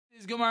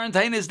Gemara and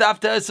Tainis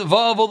Daftas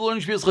Vav all the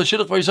learning spiels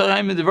Chashidach for Yisrael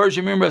in the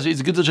version remember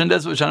it's a good to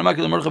Shandes with Shanamak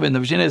the Merkab and the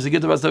Vishina is a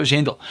good to Vastav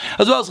Shandel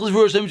as well as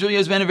Chashvur Shem Shul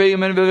Yes Man Vega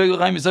Man Vega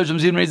Chaim Yisrael Shem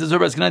Zin Reis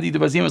Zerbas Kanadi the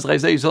Basim as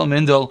Chaisei Yisrael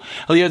Mendel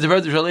Aliyah the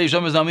Verder Shalei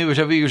Shem Zami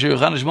Vashavi Yishir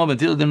Khan Shmol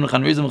Bentil Dim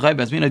Khan Rizim Chai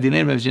Basmina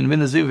Dinin Mevshin Vin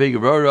the Ziv Vega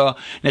Rora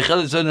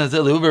Nechel Zon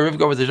Nazel Huber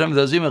Rivka with Hashem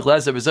Zazim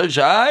Chlas Episode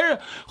Shar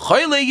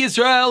Chayle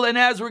Yisrael. And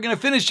as we're going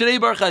to finish today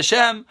Baruch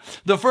Hashem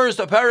the first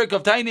parak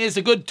of Tainis,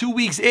 a good 2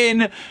 weeks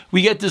in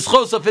we get this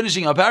chosa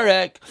finishing a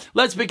parak.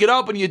 Let's pick it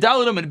up in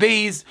Yudaladim and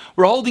Beis.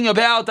 We're holding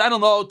about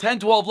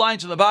 10-12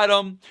 lines on the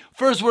bottom.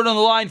 First word on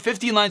the line,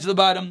 15 lines on the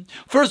bottom.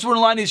 First word on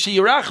the line is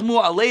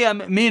Sheyirachmu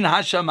Aleim Min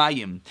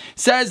Hashamayim.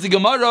 Says the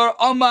Gemara,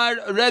 Amar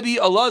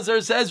Rebbe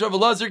Elazar, says Rav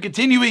Elazar,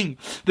 continuing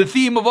the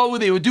theme of what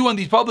they would do on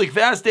these public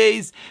fast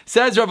days.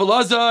 Says Rav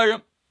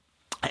Elazar,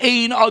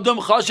 Ein Adam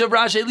Chashav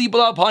Rashi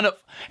Libala Panav.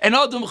 And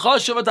Adam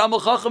Chashav Atam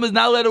Chacham is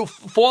not allowed to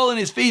fall in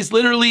his face,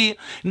 literally,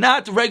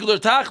 not regular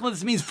tachma.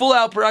 This means full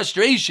out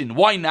prostration.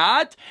 Why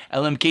not?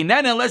 Elam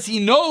Keinan, unless he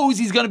knows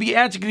he's going to be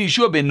answered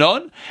Yeshua ben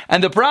Nun.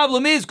 And the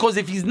problem is, because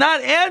if he's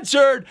not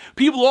answered,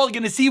 people are all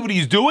going to see what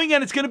he's doing,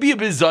 and it's going to be a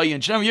bizayin.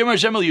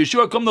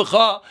 Yeshua, come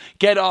lecha,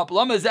 get up.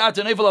 Why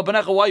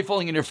are you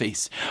falling in your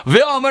face?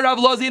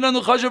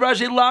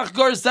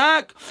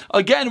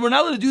 Again, we're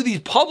not allowed to do these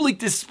public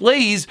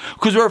displays,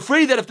 because we're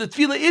afraid that if the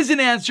tefillah isn't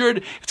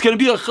answered, it's going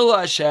to be a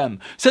chila Hashem.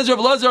 Says Rav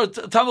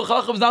Elazar, Talmud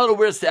Chacham is not allowed to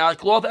wear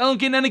sackcloth. Elam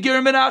Keinan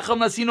Gerim ben Acham,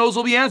 unless he knows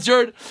will be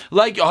answered.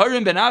 Like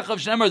Harim ben Achav,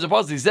 Shnemar, as the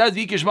Apostle says,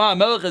 V'ikishma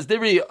Melech es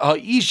Divri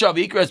Ha'isha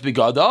V'ikres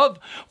Begadav,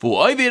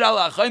 V'oivir al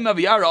Achayim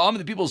Aviyara.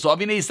 The people saw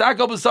V'nei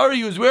Sakal Basari,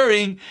 he was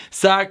wearing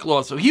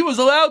sackcloth, so he was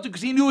allowed to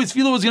because he knew his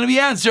tefillah was going to be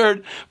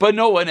answered, but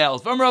no one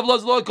else. From Rav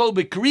Elazar, Lo Kol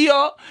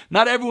B'Kriya,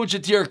 not everyone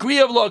should tear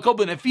Kriya, Lo Kol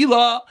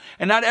B'Nefila,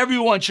 and not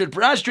everyone should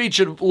prostrate,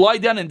 should lie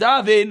down and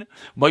daven.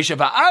 Moshe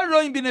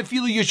v'Aaron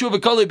b'Nefila, Yeshua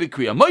v'Kalev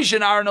B'Kriya. Moshe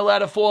and Aaron allowed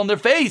to fall on their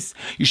face.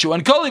 Yeshua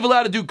and Kalev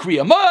allowed to do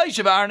Kriya.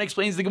 Moshe v'Aaron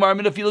explains the Gemara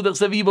B'Nefila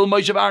d'chsev Ibel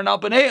Moshe v'Aaron al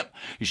Paneim.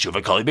 Yeshua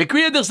v'Kalev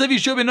B'Kriya d'chsev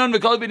Yeshua b'Nun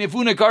v'Kalev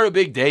b'Nefuna Kara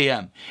Big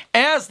Dayam.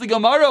 Ask the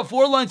Gemara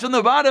 4 lines from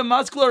the bottom.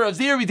 Maskler of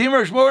Zir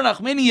v'Timar Shmor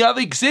Nachmeni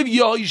Yavi Ksiv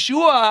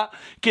Yeshua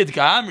Kid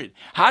Kamrid.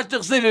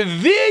 Hashtag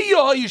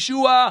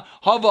Yeshua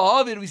Hava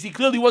Havid. We see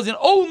clearly it wasn't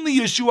only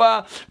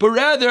Yeshua, but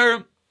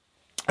rather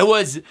it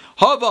was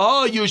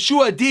Hava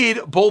Yeshua did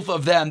both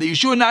of them. The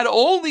Yeshua not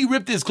only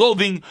ripped his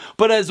clothing,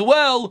 but as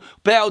well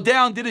bowed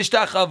down, did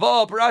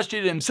Ishtachava,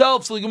 prostrated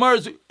himself. So the Gemara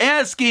is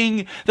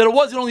asking that it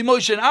wasn't only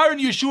Moshe and Aaron,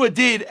 Yeshua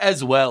did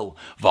as well.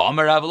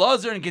 V'amar Rav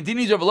Elazar, and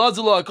continues Rav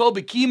Elazar, Lo Hakol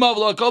B'Kima,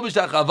 Lo Hakol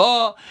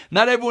B'Ishtachava.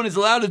 Not everyone is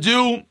allowed to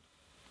do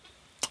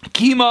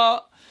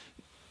Kima.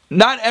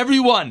 Not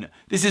everyone.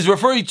 This is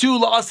referring to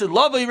La'asid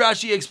Lavai.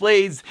 Rashi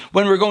explains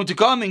when we're going to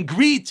come and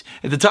greet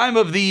at the time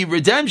of the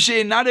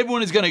redemption. Not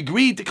everyone is going to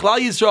greet Klal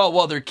Yisrael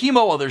while they're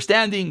kima, while they're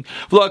standing.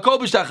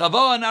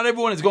 Not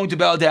everyone is going to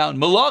bow down.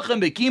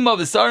 Malachim bekima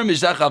v'sarim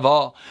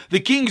b'shtachava. The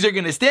kings are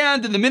going to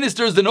stand, and the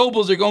ministers, the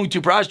nobles, are going to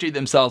prostrate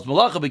themselves.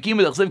 Malachim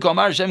bekima d'chsev kol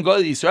amar Hashem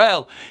Goel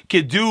Yisrael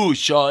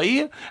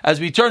kedushai.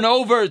 As we turn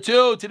over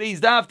to today's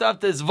daf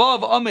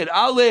tezvav amid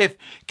aleph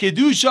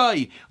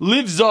kedushai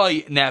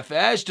livzai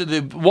nefesh, to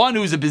the one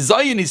who is a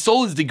bizayin, his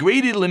soul is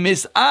degraded.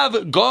 Lemis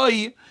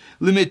goy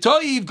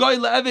limitoiv goy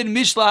le'evin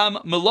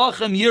mishlam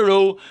melachim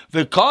yiru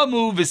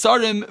v'kamu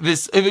v'sarim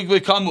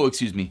v'kamu.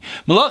 Excuse me,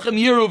 melachim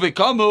yiru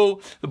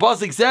v'kamu. The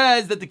pasuk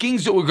says that the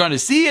kings that we're going to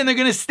see, and they're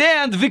going to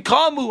stand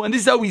v'kamu, and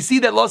this is how we see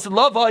that lost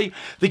lavai.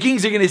 The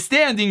kings are going to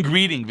stand in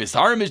greeting.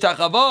 V'sarim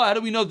v'ishtachava. How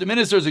do we know that the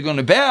ministers are going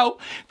to bow?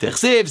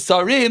 Techsev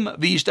sarim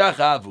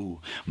v'ishtachavu.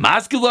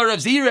 Maskular Rav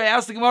Zira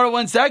asked the Gemara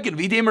 1 second.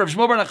 V'idem Rav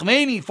Shmuel bar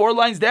Nachmeni 4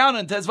 lines down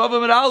on Tezvav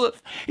Amid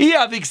Aleph.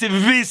 I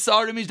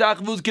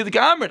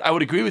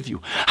would agree with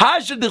you.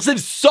 What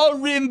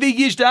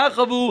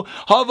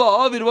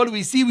do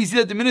we see? We see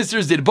that the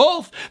ministers did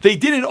both. They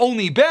didn't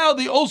only bow,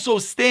 they also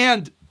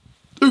stand.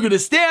 They're going to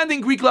stand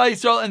in Greek Klal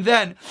Yisrael and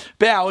then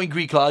bow in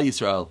Greek Klal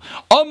Yisrael.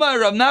 Omar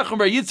Rav Nachman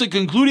bar Yitzchak,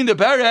 concluding the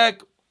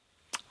parak.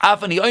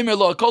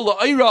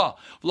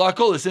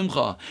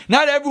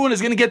 Not everyone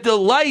is going to get the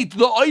light,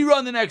 the oira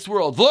in the next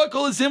world.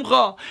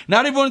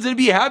 Not everyone is going to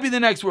be happy in the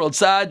next world.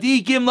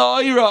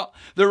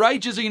 The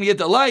righteous are going to get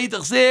the light.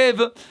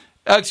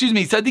 Excuse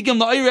me, Tzadikim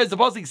la'ira, as the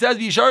pasuk says,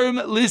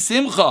 v'yisharim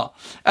l'simcha.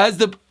 As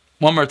the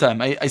one more time,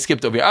 I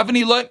skipped over here.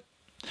 Avani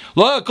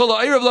la kol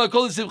ha'irav la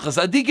kol l'simcha.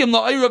 Tzadikim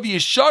la'ira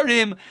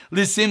v'yisharim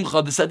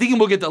l'simcha. The tzadikim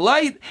will get the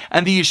light,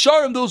 and the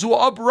yisharim, those who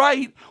are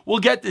upright, will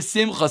get the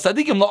simcha.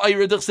 Tzadikim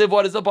la'ira d'chsev.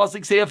 What does the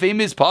pasuk say? A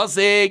famous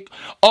pasuk.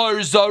 Ar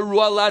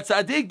zaru ala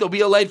tzadik. There'll be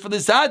a light for the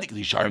tzadik.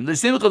 Yisharim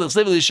l'simcha.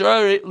 D'chsev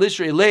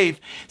l'shrei leif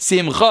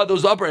simcha.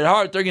 Those upright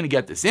heart, they're going to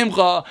get the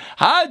simcha.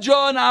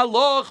 Hajon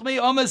aloch me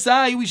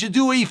amasai. We should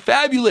do a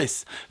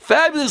fabulous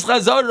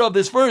chazara of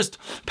this first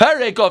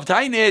parak of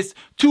Tainis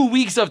 2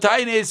 weeks of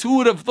Tainis. Who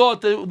would have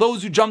thought that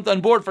those who jumped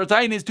on board for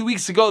Tainis 2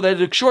 weeks ago,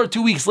 that a short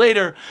 2 weeks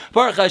later,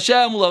 Baruch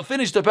Hashem will have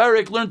finished the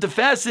parak, learned the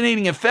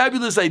fascinating and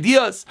fabulous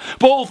ideas,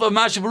 both of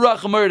Mashav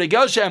Ruach and Mered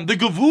Geshem, the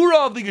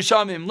Gevura of the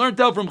Geshamim, learned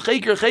out from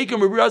Cheker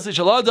Rabbi Rasa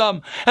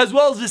Shaladam, as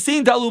well as the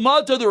Sin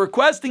Talumata, the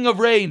requesting of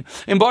rain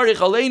in Baruch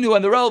Aleinu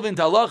and the relevant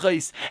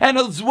halachas. And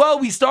as well,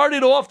 we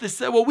started off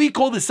this what we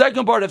call the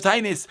second part of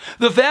Tainis,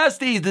 the fast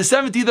days, the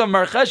 17th of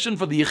Mar Cheshvan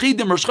for the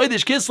Yechidim, Rosh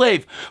Chodesh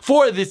Kislev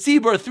for the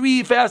Tzibur,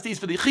 3 fast days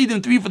for the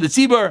Yechidim, 3 for the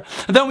Tzibur.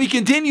 And then we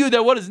continue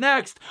that what is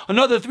next?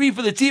 Another 3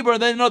 for the Tzibur,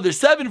 and then another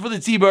 7 for the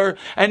Tzibur.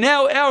 And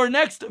now our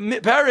next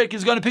parak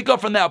is going to pick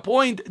up from that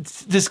point,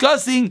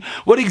 discussing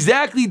what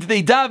exactly do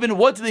they daven,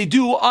 what do they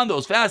do on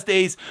those fast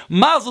days.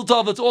 Mazel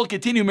Tov, let's all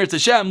continue Mirz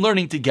Hashem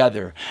learning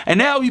together. And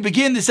now we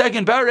begin the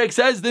second parak,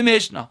 says the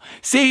Mishnah.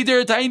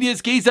 Seder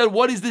Tainias Ketzad,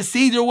 what is the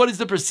Seder, what is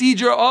the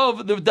procedure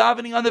of the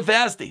davening on the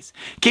fast days?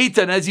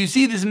 Ketzad, as you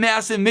see this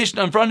massive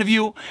Mishnah in front of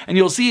you, and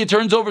you'll see it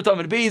turns over to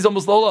Amid Beis,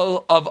 almost the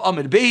whole of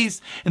Amid Beis.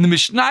 In the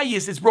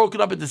Mishnayos, it's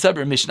broken up into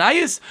separate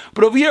Mishnayos,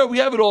 but over here we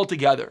have it all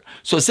together.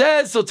 So it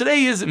says, so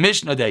today is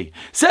Mishnah day.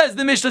 Says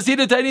the Mishnah,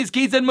 Seder Tainias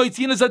Ketzad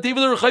Moitzinas HaTeva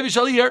L'Rechav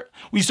Shaliyah.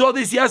 We saw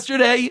this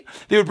yesterday.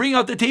 They would bring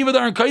out the Teva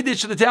Dar and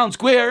Kodesh to the town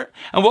square,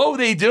 and what would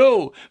they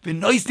do? They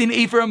would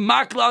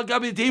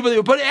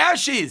put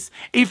ashes.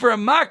 Ephar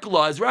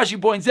Makla, as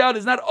Rashi points out,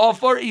 is not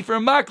offer. Ephar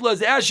Makla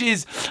is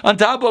ashes on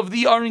top of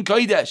the Aron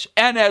Kodesh,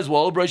 and as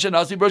well, Brosha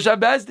Nasi, Brosha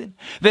Bezdin.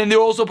 Then they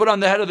also put on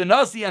the head of the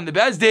Nasi and the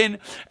Bezdin,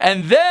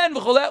 and then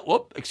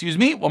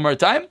one more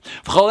time.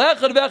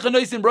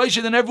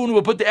 Then everyone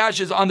would put the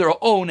ashes on their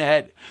own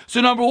head.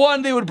 So number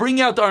one, they would bring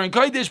out the Aron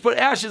Kodesh, put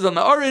ashes on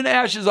the Aron,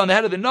 ashes on the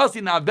head of the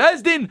Nasi, now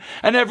Bezdin,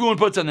 and everyone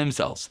puts on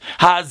themselves.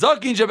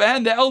 Hazakin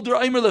Shabahan, the elder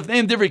Aimer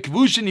Lefneim Divrei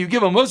Kavushin, you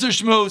give a Moser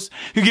Shmos,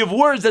 you give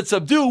words that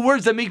subdue,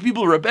 words that make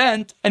people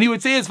repent, and he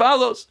would say as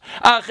follows: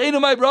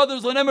 my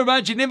brothers, it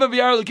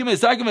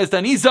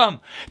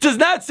does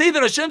not say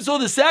that Hashem saw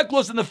the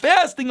sackcloth and the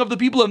fasting of the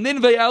people of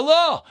Nineveh,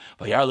 Allah.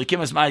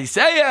 Hashem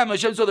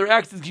saw their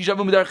actions,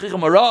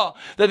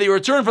 that they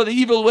returned from the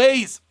evil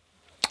ways.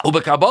 And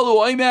in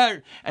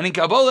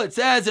Kabbalah it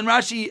says, and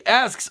Rashi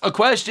asks a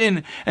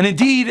question, and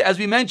indeed, as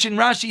we mentioned,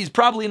 Rashi is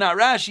probably not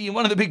Rashi, and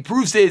one of the big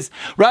proofs is,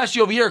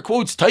 Rashi over here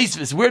quotes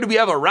Taisvis. Where do we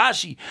have a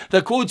Rashi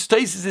that quotes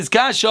Taisvis'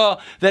 Kasha,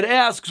 that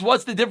asks,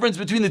 what's the difference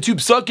between the two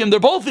psukim? They're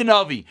both in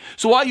Navi.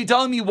 So why are you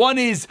telling me one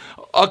is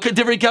a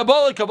different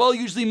Kabbalah? Kabbalah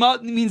usually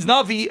means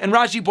Navi, and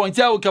Rashi points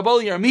out what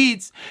Kabbalah here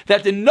means,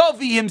 that the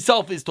Navi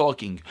himself is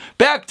talking.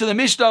 Back to the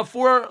Mishnah,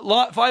 5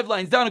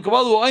 lines down in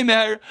Kabbalah,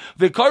 Oimer,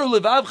 V'karu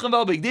levavchem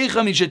val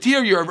bigdechem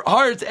shatir, your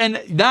heart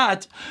and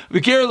not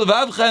v'karu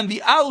levavchem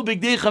the al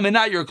bigdechem, and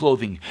not your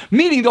clothing.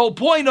 Meaning the whole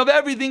point of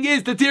everything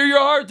is to tear your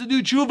heart, to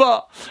do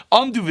tshuva.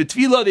 Amdu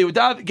v'tfila, they would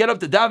get up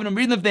to daven and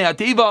read them v'nei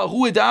hateva.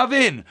 Who would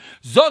daven?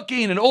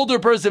 Zakin, an older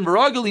person,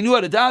 v'ragal, he knew how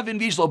to daven.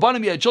 V'yish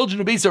lobanim, he had children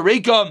who base a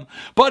reikam,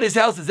 but his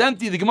house is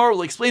empty. The Gemara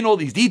will explain all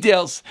these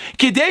details.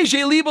 We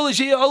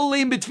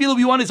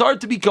want his heart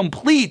to be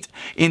complete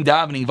in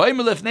davening.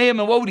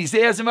 And what would he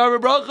say? As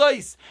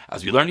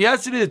we learned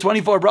yesterday, the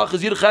 24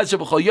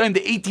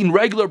 brachas, the 18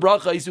 regular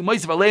brachas, and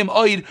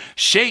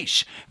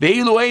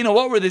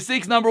what were the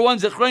 6? Number 1,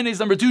 Zechronis.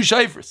 Number 2,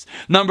 Shayfers.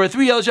 Number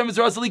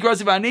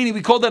 3,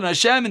 we called on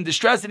Hashem in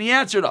distress, and he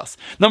answered us.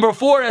 Number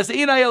 4, I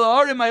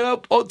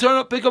turn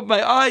up, pick up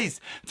my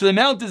eyes to the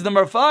mountains.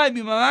 Number 5,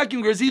 from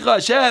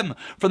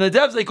the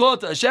depths I call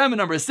it to Hashem. And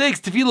number 6,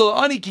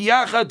 Tefillah Ani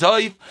Kiyacha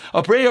Taif,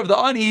 a prayer of the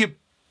Ani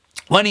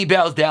when he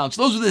bows down.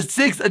 So those are the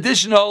 6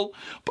 additional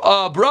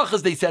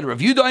brachas they said.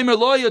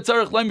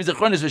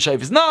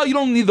 No, you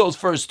don't need those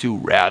first 2.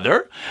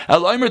 Rather,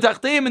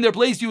 in their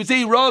place you would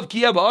say Rav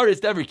Kiyah Ba'aris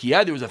Dever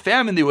Kiyah. There was a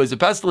famine, there was a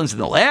pestilence in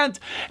the land.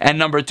 And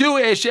number 2,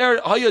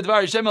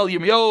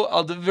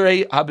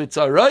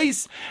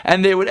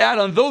 and they would add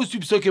on those 2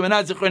 psukim and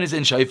not Zechronis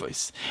and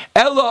Shayfos.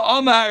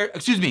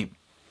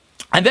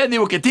 And then they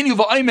will continue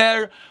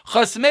v'aymer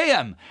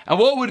chasmeim. And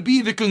what would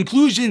be the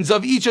conclusions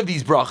of each of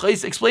these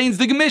brachas? Explains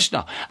the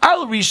Mishnah.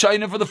 Al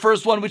Rishayna for the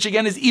first one, which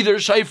again is either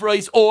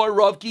Shayfrais or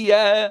Rav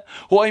Kiyeh.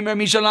 V'aymer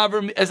Mishan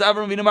Avram as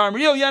Avram v'Namar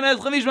Rio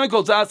Yanez Chamish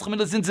Michael Tzachim.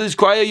 Listen to this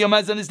cry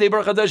Yomaz and this day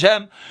Baruch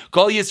Hashem.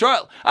 Call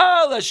Yisrael.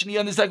 Al Ashni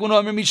on the second one.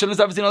 V'aymer Mishan as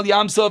Avram on the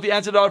Yamsov. He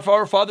answered our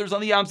fathers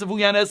on the Yamsov.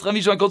 Yanez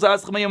Chamish Michael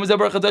Tzachim Yomaz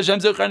Baruch Hashem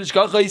Zechanish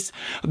Kachis.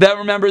 That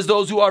remembers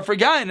those who are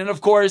forgotten. And of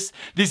course,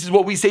 this is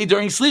what we say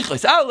during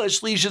Slichos. Al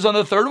Shlish is on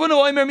the third one.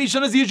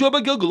 Listen listens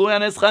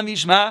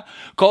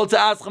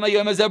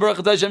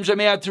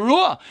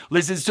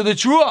to the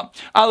Trua.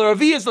 Al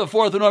Ravi is the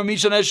fourth one.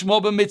 Mishan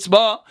Shmuel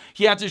b'mitzvah.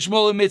 He answers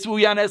Shmuel b'mitzvah.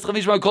 Yanes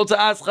Chamishma Kol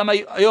Ta'ascham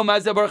Yom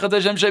Hazeh Baruch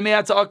Hashem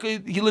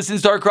Shemei. He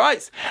listens to our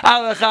cries.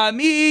 Al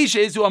Chamish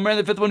is who Amar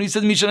the fifth one. He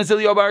says Mishan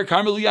Asili Yobar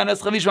Carmel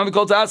Yanes Chamishma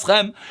Kol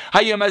Ta'ascham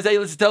Hayom Hazeh.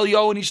 Listens to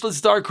Yo and he listens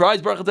to our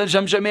cries. Baruch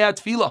Hashem Shemei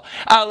Tefillah.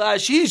 Al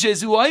Ashish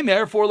is who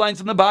Aimer. 4 lines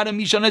from the bottom.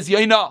 Mishan is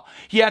Yaina.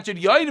 He answered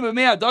Yaina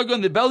b'mei dug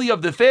on the belly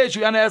of the fish.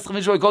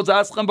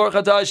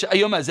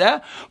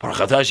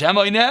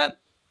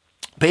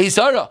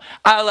 Peisara,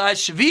 ala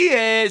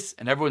shvius,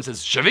 and everyone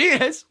says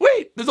shvius.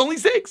 Wait, there's only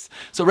 6.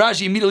 So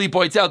Rashi immediately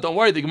points out, don't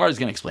worry, the Gemara is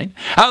going to explain.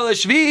 Ala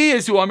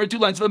shvius, who are 2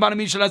 lines to the bottom.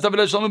 Mishnah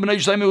Saved Shalom ben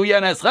Yishlaim hu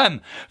yaneschem.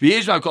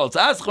 V'yishma kol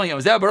tzachchem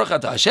yamzeh baruch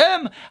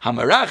Hashem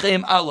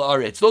hamarachem ala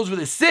aretz. Those were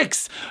the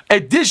 6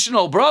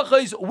 additional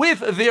brachas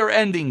with their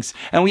endings,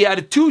 and we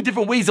added 2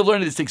 different ways of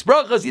learning the 6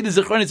 brachas, either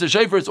zechronis or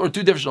shayfers, or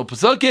 2 different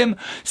pesukim.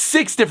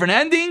 6 different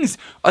endings,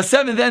 a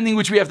 7th ending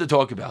which we have to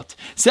talk about.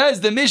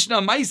 Says the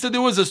Mishnah, Maisa,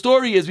 there was a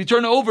story as we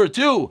turn over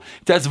to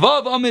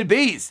Tezvav Amid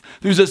Beis.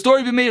 There's a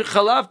story of Meir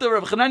Chalafta,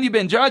 Rav Chanani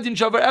ben Jardin,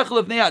 Shavar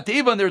Echlef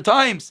Ne'ateva in their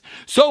times.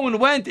 Someone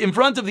went in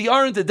front of the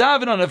Aron to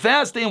daven on a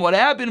fast day, and what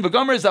happened?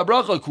 V'gomer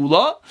Zabracha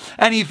Kula,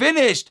 and he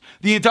finished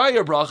the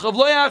entire bracha of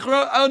Lo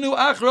Anu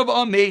Achrav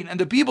Amen, and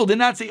the people did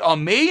not say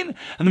Amen,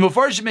 and the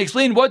Mefarshim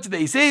explained what did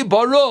they say?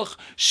 Baruch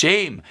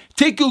Shem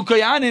Tiku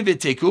Kayanim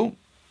V'Tiku.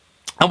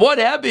 And what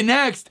happened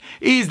next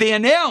is they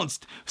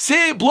announced,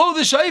 say, blow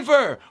the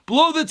shofar,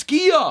 blow the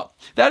tkiyah.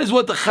 That is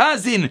what the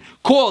chazin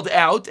called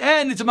out,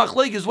 and it's a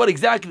machlek is what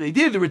exactly they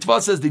did. The Ritva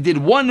says they did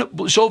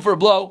 1 shofar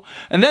blow,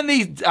 and then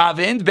they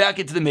davened back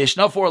into the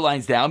Mishnah, 4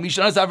 lines down. Then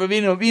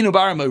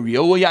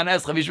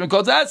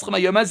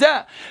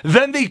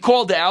they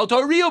called out,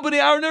 Hariyo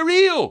b'nei Aaron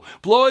Hariyo,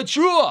 blow it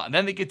trua. And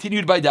then they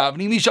continued by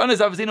davening.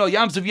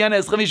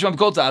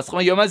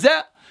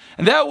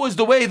 And that was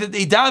the way that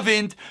they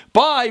davened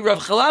by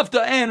Rav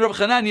Chalafta and Rav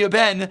Chananya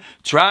ben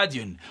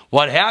Tradion.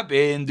 What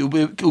happened? The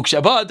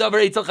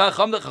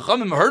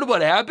Chachamim heard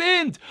what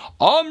happened.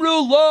 Amru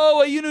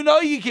lo, you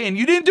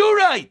didn't do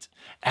right.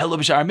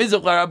 It's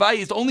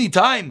the only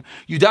time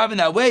you daven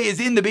that way is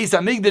in the Beis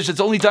HaMikdash. It's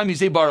the only time you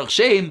say Baruch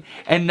Shem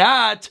and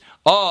not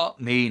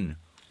Amen.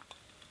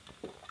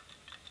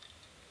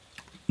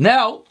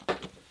 Now,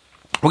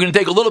 we're going to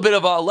take a little bit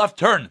of a left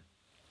turn.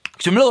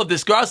 In the middle of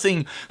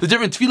discussing the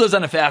different tefillas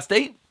on a fast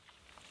day.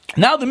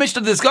 Now the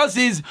Mishnah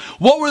discusses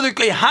what were the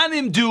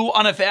Kehanim do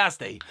on a fast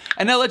day.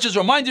 And now let's just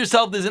remind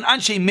yourself there's an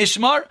Anshe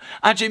Mishmar.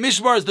 Anshe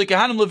Mishmar is the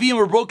Kehanim Leviim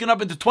were broken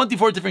up into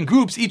 24 different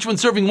groups, each one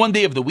serving 1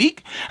 day of the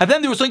week. And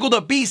then there was something called a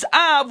Beis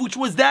Av, which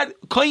was that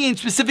Kohen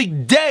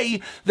specific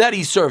day that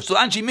he served. So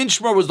Anshe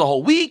Mishmar was the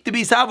whole week, the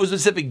Beis Av was a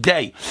specific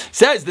day.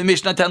 Says the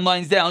Mishnah 10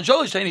 lines down, in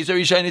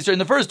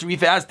the first 3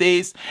 fast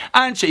days,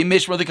 Anshe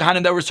Mishmar, the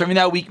Kehanim that were serving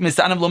that week,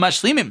 Misanim Lo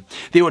Mashlimim.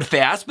 They would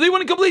fast, but they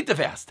wouldn't complete the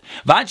fast.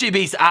 Vanshe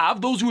Beis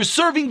Av, those who were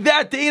serving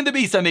that day in the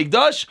Beis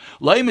HaMikdash,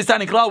 Lai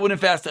Misanim Klal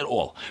wouldn't fast at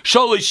all.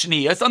 Sholosh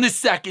Shniyas on the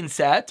second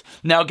set,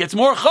 now it gets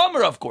more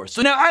Chomer, of course.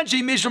 So now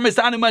Anshe Mishmar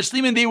Misanim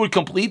Mashlimim, they would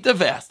complete the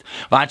fast.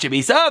 Vanshe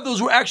Beis Av, those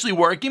who were actually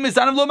working,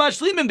 Misanim Lo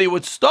Mashlimim, they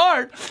would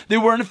start, they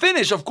weren't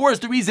finished. Of course,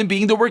 the reason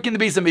being they're working in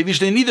the Beis HaMikdash,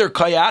 they need their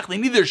kayach, they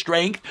need their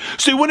strength,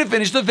 so they wouldn't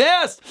finish the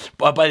fast.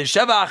 But by the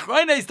Sheva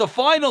Achrayna, it's the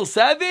final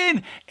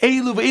 7.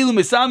 Eilu ve'eilu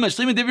Misanim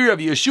Mashlimim Devi Rav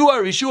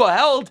Yeshua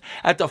held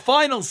at the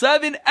final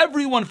 7,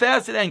 everyone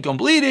fasted and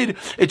completed.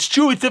 It's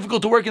true, it's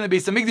difficult to work in the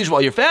Beis HaMikdash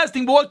while you're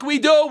fasting, but what can we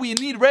do? We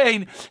need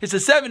rain. It's a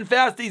 7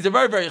 fast days, a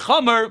very, very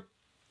chomer.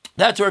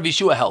 That's where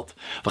Yeshua held.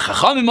 But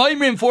Chachamim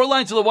Ma'imrim, 4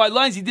 lines to the wide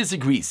lines, he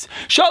disagrees.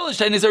 Shalosh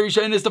Tainis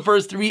Arishayin is the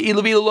first 3.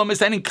 Ilavil Lo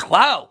Misanim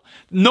Klal.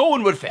 No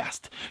one would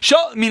fast.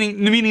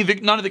 Meaning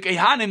none of the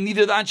Kehanim,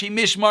 neither the Anshe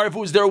Mishmar if it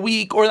was their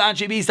week, or the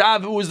Anshe Beis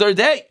Av if it was their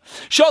day.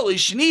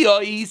 Shalosh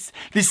Shniyos,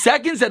 the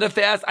second set of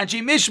fast,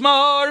 Anshe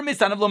Mishmar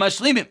Misanim Lo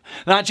Mashlimim.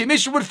 The Anshe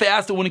Mishmar would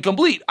fast, it wouldn't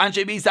complete.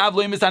 Anshe Beis Av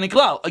Lo Misanim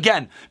Klal.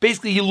 Again,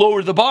 basically he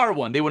lowered the bar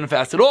one. They wouldn't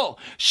fast at all.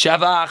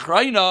 Sheva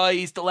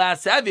Achrayna, the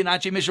last 7.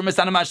 Anshe Mishmar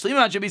Misanim Mashlimim.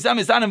 Anshe Beis Av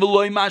Misanim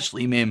V'Lo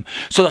Mashlimim.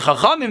 So the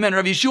Chachamim and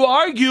Rav Yeshua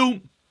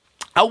argue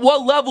at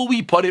what level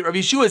we put it. Rav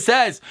Yeshua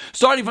says,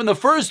 starting from the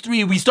first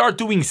 3, we start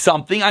doing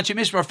something. Anshe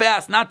Mishmar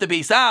fast, not the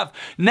Beis Av.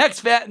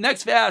 Next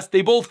fast,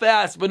 they both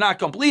fast, but not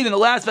complete. And the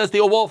last fast, they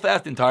all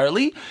fast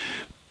entirely.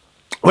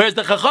 Whereas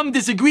the Chacham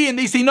disagree and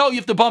they say, no, you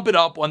have to bump it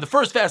up. On the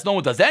first fast, no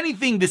one does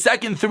anything. The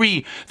second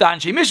 3, the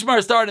Anshe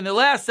Mishmar start. And the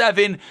last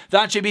 7, the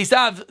Anshe Beis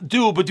Av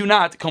do, but do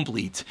not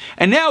complete.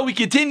 And now we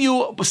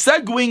continue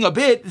segueing a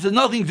bit. This has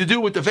nothing to do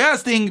with the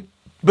fasting.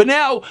 But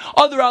now,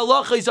 other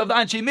halachas of the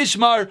Anshe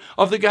Mishmar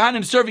of the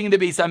Kehanim serving in the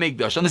Beis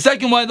HaMikdash. On the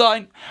second one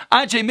line,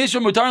 Anshe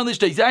Mishmar mutar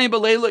lishtei zayin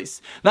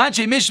b'leilos. The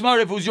Anshe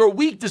Mishmar, if it was your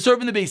week to serve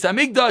in the Beis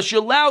HaMikdash,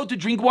 you're allowed to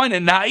drink wine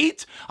at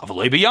night,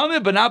 avalei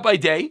b'yamim, but not by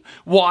day.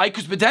 Why?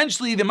 Because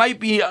potentially there might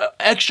be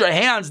extra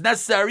hands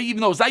necessary,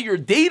 even though it's not your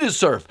day to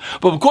serve.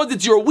 But because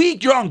it's your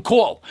week, you're on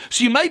call.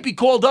 So you might be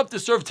called up to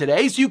serve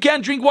today, so you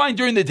can't drink wine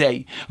during the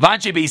day.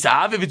 V'Anshe Beis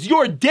Av, if it's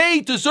your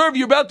day to serve,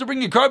 you're about to bring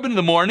your carbon in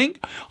the morning,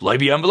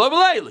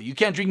 you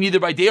can't drink neither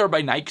by day or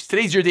by night, because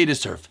today's your day to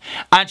serve.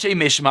 Anshe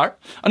Mishmar,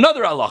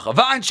 another halacha.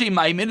 V'Anshe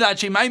Maimid,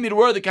 Anshe Maimid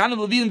were the Kehanim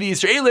Levim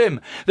v'Yisraelim,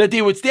 that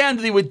they would stand,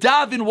 they would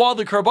daven while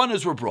the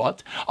karbanos were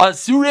brought.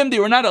 Asurim, they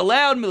were not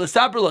allowed,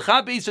 milasaper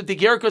l'chabes, to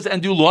take haircuts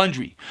and do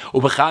laundry.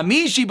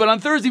 Ubechamishi, but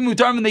on Thursday,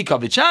 mutar when they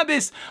covet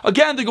Shabbos.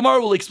 Again, the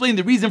Gemara will explain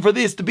the reason for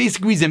this, the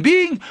basic reason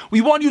being, we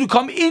want you to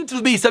come into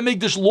the Beis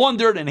HaMikdash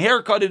laundered and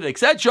haircutted,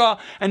 etc.,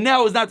 and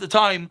now is not the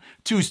time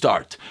to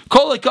start.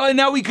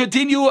 Now we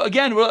continue,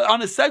 again, we're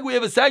on a segue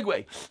of a segue.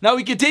 Okay, now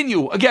we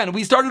continue. Again,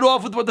 we started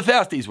off with what the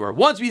fast days were.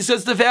 Once we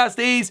discussed the fast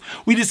days,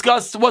 we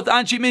discussed what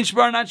Anshe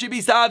Mishmar and Anshe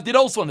Bisav did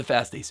also on the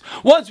fast days.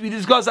 Once we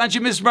discussed Anshe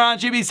Mishmar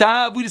and Anshe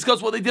Bisav, we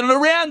discussed what they did on a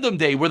random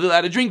day, whether they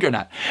had a drink or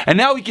not. And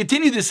now we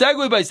continue the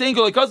segue by saying,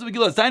 wherever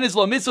Megillas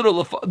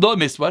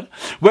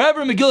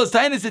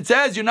Tainis it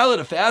says you're not allowed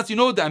to fast, you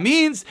know what that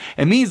means?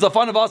 It means the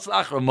fun of asl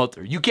achar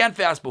mutter. You can't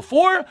fast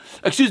before,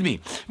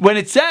 when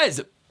it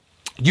says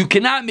you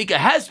cannot make a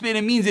hesped,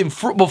 it means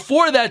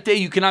before that day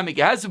you cannot make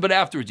a hesped, but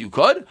afterwards you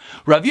could.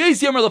 Rav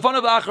Yosi Amar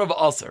lefanav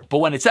acharav aser. But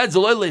when it says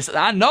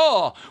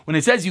when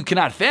it says you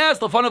cannot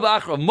fast, lefanav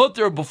acharav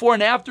mutter, before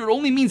and after, it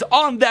only means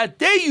on that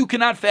day you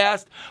cannot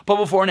fast, but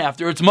before and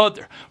after it's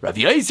mutter. Rav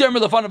Yosi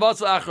Amar lefanav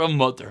aser acharav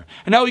mutter.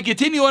 And now we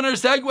continue on our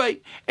segue.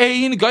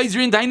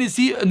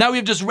 Now we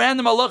have just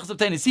random halachas of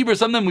Tainis Sibur.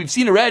 Some of them we've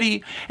seen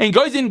already. And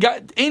Geizerin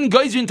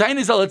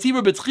Tainis al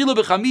Tzibur b'tchila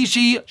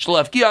b'chamishi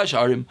shlafki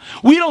asharim.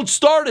 We don't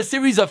start a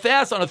series of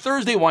fast on a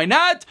Thursday. Why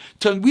not?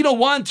 We don't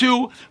want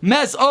to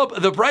mess up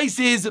the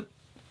prices.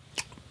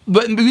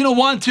 But we don't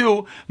want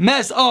to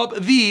mess up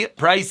the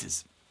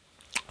prices.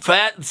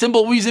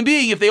 Simple reason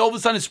being, if they all of a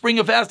sudden spring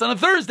a fast on a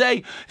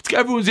Thursday,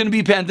 everyone's going to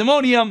be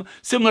pandemonium,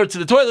 similar to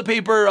the toilet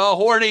paper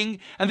hoarding,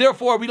 and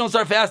therefore we don't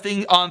start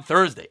fasting on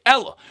Thursday.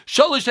 Ella,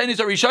 Shalish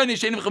Tainis are Rishayni,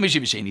 Sheni v'Chamishi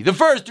v'Sheni. The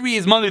first three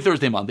is Monday,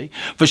 Thursday, Monday.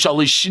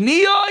 V'Shalish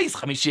Shniya is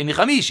Chamishi and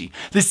Chamishi.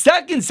 The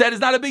second set is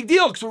not a big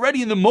deal because we're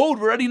already in the mode,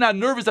 we're already not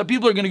nervous that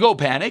people are going to go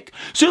panic.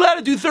 So you're allowed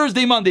to do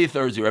Thursday, Monday,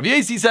 Thursday. Rav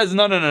Yosi says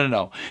no.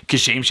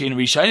 Kishem Sheni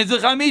Rishayni is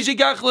Chamishi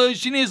Kachla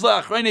Sheni is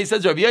Lachrayne.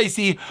 Says Rav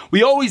Yosi,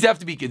 we always have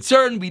to be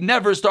concerned. We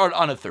never start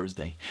on a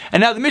Thursday. And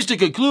now the Mishnah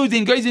concludes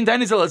in Geizin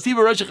Tainis al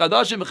Tzibur Rosh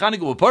Chadashim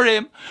Chanukah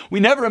Purim. We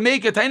never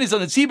make a Tainis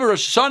on the Tzibur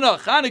Rosh Hashanah,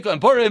 Chanukah, and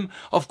Purim.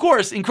 Of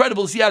course,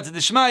 incredible siyata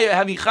d'shmaya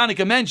having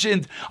Chanukah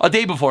mentioned a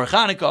day before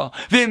Chanukah.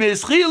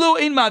 V'mischilu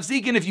in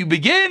mafzikin. If you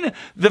begin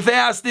the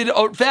fast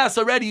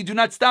already, you do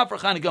not stop for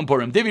Chanukah and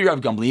Purim. Divi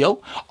Rav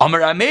Gamliel.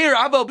 Amar Ameir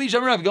Aval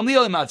Bisham Rav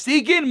Gamliel in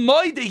mafzikin.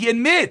 Moide he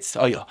admits.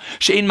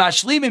 Shein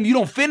mashlimim. You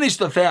don't finish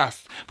the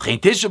fast. You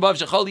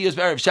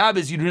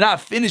do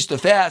not finish the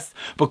fast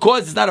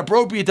because it's not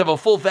appropriate to have a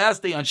full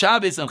fast day on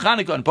Shabbos and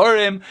Chanukah and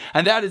Purim,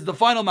 and that is the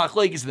final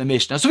machlokes of the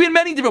Mishnah. So we have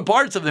many different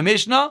parts of the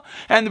Mishnah,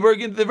 and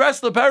the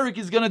rest of the parak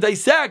is going to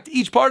dissect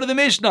each part of the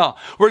Mishnah.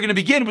 We're going to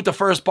begin with the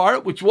first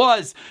part, which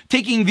was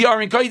taking the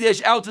Aron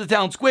Kodesh out to the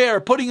town square,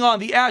 putting on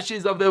the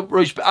ashes of the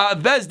Rosh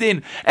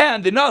Bezdin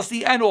and the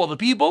Nasi and all the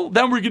people.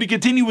 Then we're going to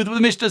continue with what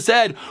the Mishnah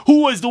said,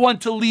 who was the one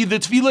to lead the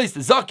tefillah, the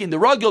zakin, the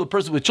ragil, the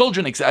person with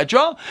children,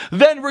 etc.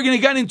 Then we're going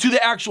to get into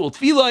the actual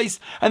tefillahs,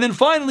 and then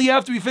finally,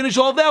 after we finish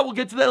all of that, we'll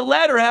get to the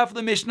latter half of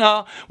the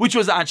Mishnah, which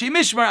was Anshe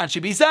Mishmar,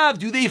 Anshe Bisav.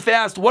 Do they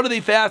fast? What do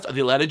they fast? Are they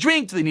allowed to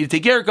drink? Do they need to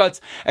take haircuts?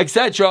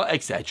 Etc.,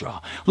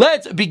 etc.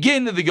 Let's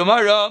begin the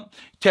Gemara.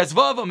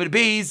 Tesvav Amid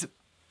Beis.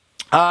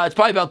 It's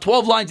probably about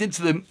 12 lines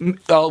into the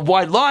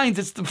wide lines.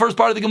 It's the first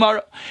part of the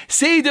Gemara.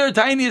 Seder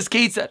Tainis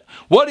Ketzad.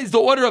 What is the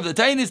order of the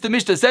Tainis? The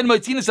Mishnah said,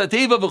 Maitzina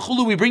Sateva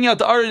v'chulu, we bring out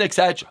the Aron,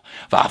 etc.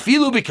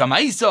 V'afilu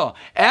b'kamaisa.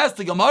 Ask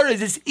the Gemara, is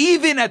this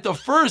even at the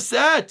first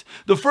set?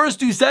 The first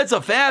two sets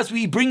of fast,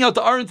 we bring out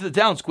the Aron to the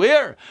town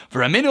square?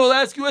 For a minute, we'll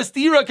ask you a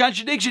stira,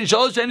 contradiction.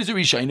 Shalosh Tainis are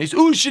Rishaynis.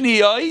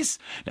 Ushaniyais.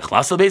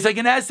 Nechlas al-beis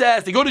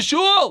HaKnesses. They go to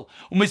shul.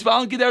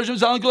 U'mispalan k'der Shem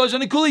Salan Kolosh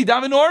Anikuli.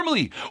 Daven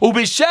normally.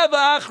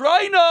 U'b'sheva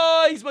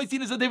achraynos.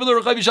 Maitzina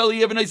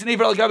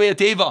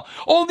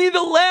only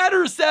the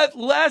latter set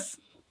less.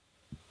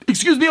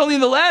 Only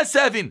in the last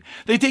seven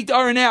they take the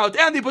Aron out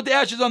and they put the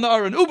ashes on the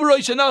Aron.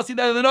 Uberosh Nasi,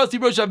 that of the Nasi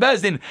Rosh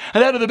Bezdin,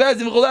 and that of the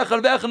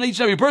Bezdin, and each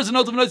and every person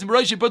not of Nasi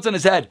Rosh puts on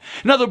his head.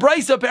 Now the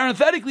Brisa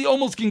parenthetically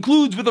almost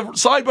concludes with a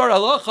sidebar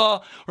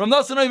halacha.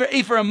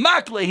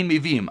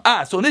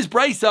 So in this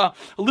Brisa,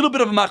 a little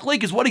bit of a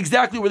machlek is what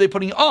exactly were they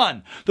putting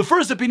on. The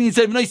first opinion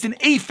said nice an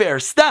afer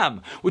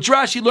stam, which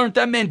Rashi learned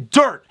that meant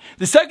dirt.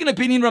 The second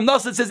opinion, Ram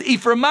Nasa, says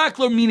afer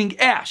makler, meaning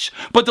ash.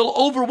 But the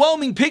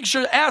overwhelming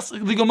picture asks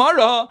the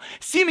Gemara,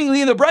 seemingly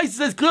in the Brisa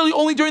says clearly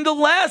only during the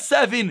last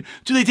seven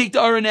do they take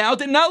the Aron out,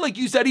 and not like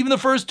you said, even the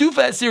first two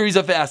series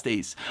of fast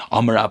days.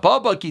 And that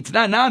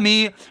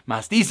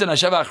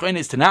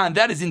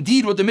is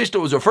indeed what the Mishnah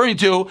was referring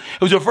to.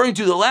 It was referring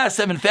to the last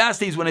seven fast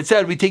days when it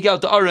said we take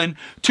out the Aron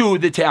to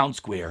the town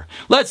square.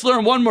 Let's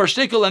learn one more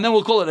shtickle and then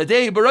we'll call it a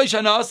day.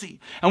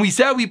 And we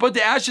said we put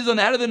the ashes on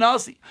the head of the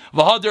Nasi.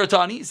 V'hader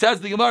Tani,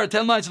 says the Gemara,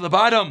 10 lines on the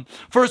bottom.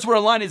 First word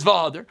in line is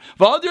V'hader.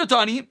 V'hader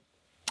Tani.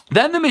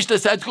 Then the Mishnah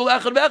said, each and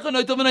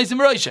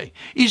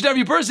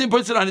every person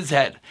puts it on his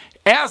head.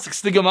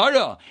 Asks the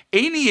Gemara,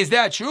 Eini, is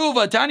that true?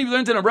 Vatani, we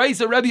learned in a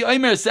Brisa, Rabbi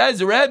Omer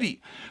says, Rabbi,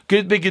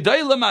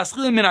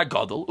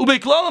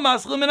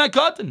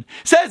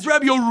 says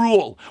Rabbi, your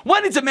rule.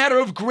 When it's a matter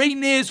of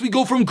greatness, we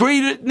go from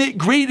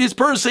greatest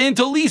person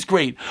to least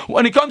great.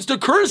 When it comes to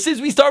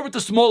curses, we start with the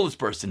smallest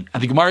person.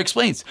 And the Gemara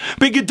explains,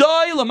 how do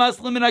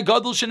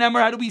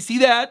we see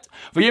that?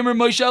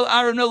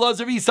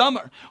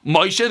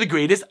 Moshe the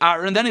greatest,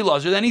 Aaron, then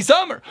Elazar, then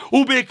Isamar.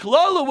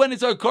 When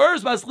it's a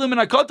curse, we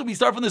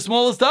start from the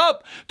smallest up.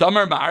 up.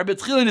 Tamar Mar,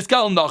 Betchil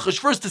Niskal Nachash.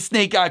 First the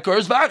snake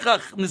occurs,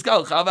 Vachach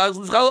Niskal Chavach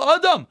Niskal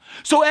Adam.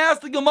 So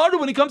ask the Gemara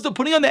when it comes to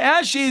putting on the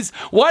ashes,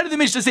 why did the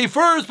Mishnah say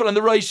first, but on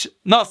the Rosh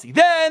Nasi,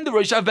 then the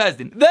Rosh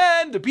Avezdin,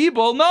 then the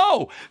people?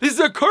 No, this is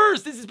a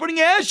curse. This is putting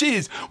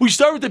ashes. We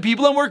start with the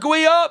people and work our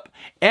way up.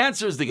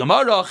 Answers the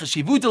Gemara,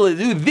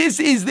 this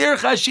is their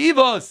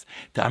chashivos.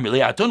 Because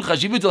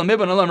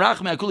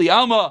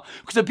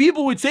the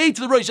people would say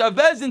to the Rosh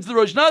Avezdin, to the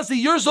Rosh Nasi,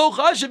 you're so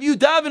chashiv, you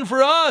daven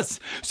for us.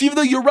 So even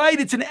though you're right,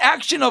 it's an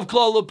action of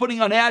klal of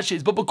putting on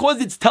ashes, but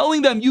because it's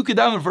telling them you could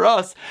daven for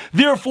us,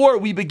 therefore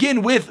we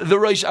begin with the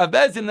Rosh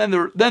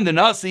Avezdin, then the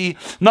Nasi,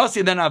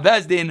 and then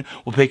Avezdin.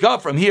 We'll pick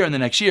up from here in the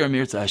next year.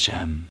 Mirza Hashem.